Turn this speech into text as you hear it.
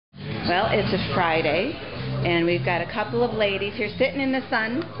Well, it's a Friday, and we've got a couple of ladies here sitting in the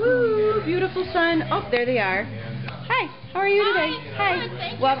sun. Woo, beautiful sun. Oh, there they are. Hi, how are you today?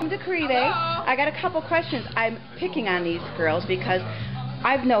 Hi. Welcome to Caribe. Hello. I got a couple questions. I'm picking on these girls because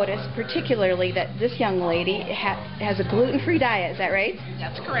I've noticed particularly that this young lady has a gluten-free diet. Is that right?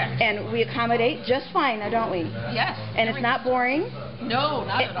 That's correct. And we accommodate just fine, now don't we? Yes. And it's not boring? No,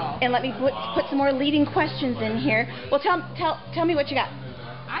 not at all. And let me put some more leading questions in here. Well, tell me what you got.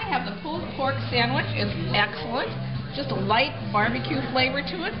 I have the pulled pork sandwich. It's excellent. Just a light barbecue flavor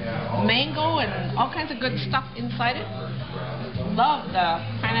to it. Mango and all kinds of good stuff inside it. Love the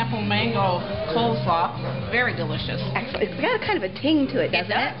pineapple mango coleslaw. Very delicious. Excellent. It's got a kind of a ting to it,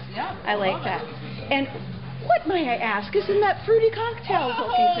 doesn't it? Yeah. I like that. And what, might I ask, is in that fruity cocktails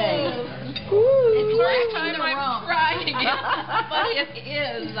looking thing? Ooh. It's the first time I'm trying it, but it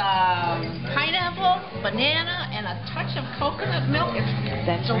is pineapple, banana, and a touch of coconut milk.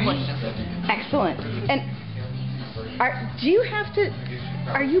 It's delicious. Right. Excellent. And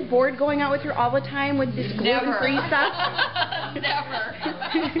are you bored going out with her all the time with this gluten-free stuff? Never.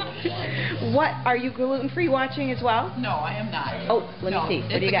 What, are you gluten-free watching as well? No, I am not. Oh, let me see.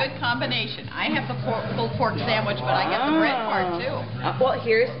 What do you got? It's a good combination. I have the pulled pork sandwich, but I get the bread part too. Well,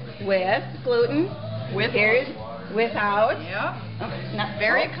 here's with gluten. Here's without. Yeah.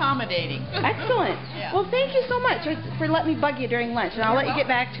 Very accommodating. Excellent. Yeah. Well, thank you so much for letting me bug you during lunch, and I'll let you get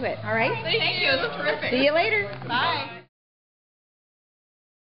back to it. All right? Thank you. It's terrific. See you later. Bye.